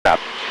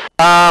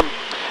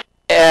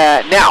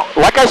Now,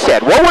 like I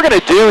said, what we're going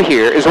to do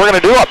here is we're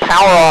going to do a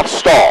power-off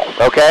stall,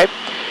 okay?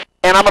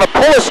 And I'm going to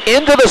pull us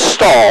into the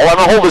stall. I'm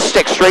going to hold the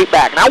stick straight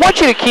back. Now, I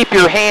want you to keep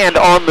your hand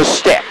on the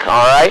stick,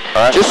 all right?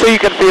 Just so you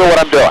can feel what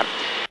I'm doing.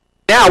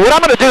 Now, what I'm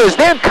going to do is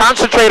then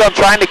concentrate on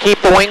trying to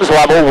keep the wings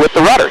level with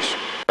the rudders,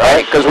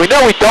 right? Because we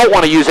know we don't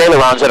want to use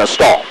ailerons in a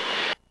stall.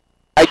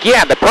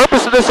 Again, the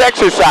purpose of this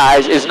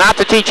exercise is not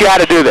to teach you how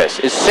to do this.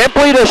 It's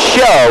simply to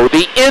show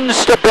the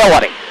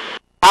instability,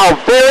 how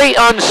very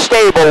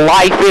unstable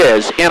life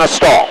is in a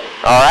stall,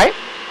 all right?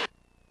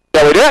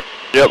 Shall we do it?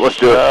 Yep, let's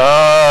do it.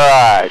 All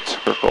right.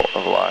 Circle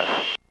of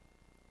life.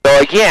 So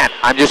again,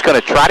 I'm just going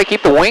to try to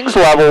keep the wings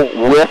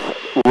level with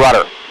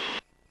rudder.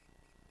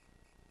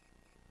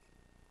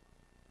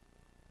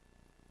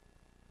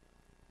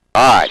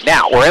 All right,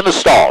 now we're in the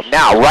stall.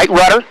 Now right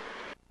rudder.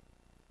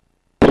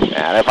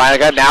 And if I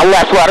got now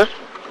left rudder.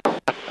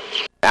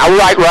 Now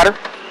right rudder.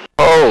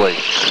 Holy.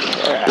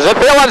 Does it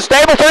feel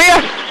unstable to you?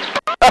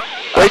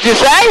 What did you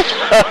say?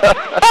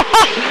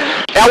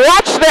 Now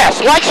watch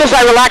this. Watch as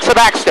I relax the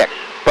back stick.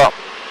 Boom.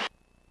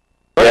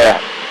 Yeah,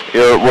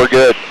 we're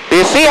good. Do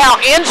you see how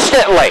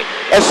instantly,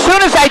 as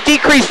soon as I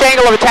decreased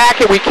angle of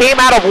attack and we came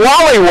out of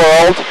Wally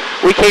World,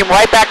 we came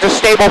right back to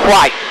stable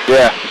flight?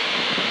 Yeah.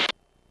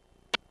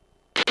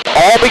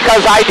 All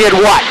because I did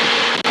what?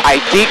 I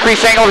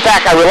decreased angle of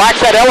attack. I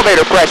relaxed that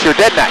elevator pressure,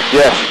 didn't I?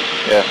 Yes.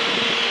 Yeah.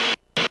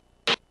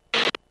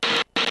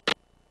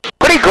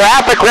 Pretty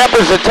graphic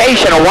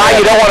representation of why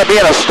you don't want to be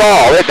in a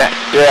stall, isn't it?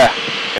 Yeah.